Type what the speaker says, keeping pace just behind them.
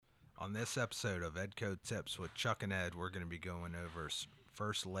On this episode of Edco Tips with Chuck and Ed, we're going to be going over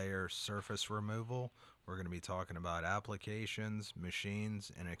first layer surface removal. We're going to be talking about applications,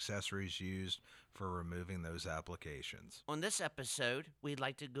 machines, and accessories used for removing those applications. On this episode, we'd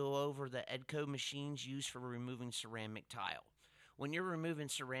like to go over the Edco machines used for removing ceramic tile. When you're removing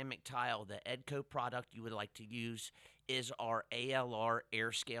ceramic tile, the Edco product you would like to use is our ALR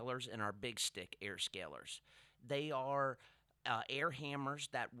air scalers and our Big Stick air scalers. They are air hammers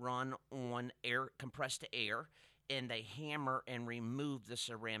that run on air compressed air, and they hammer and remove the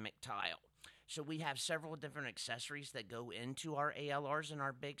ceramic tile. So we have several different accessories that go into our ALRs and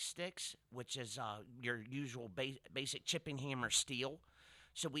our Big Sticks, which is your usual basic chipping hammer steel.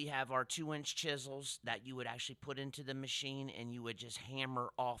 So we have our 2-inch chisels that you would actually put into the machine and you would just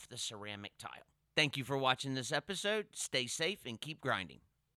hammer off the ceramic tile. Thank you for watching this episode. Stay safe and keep grinding.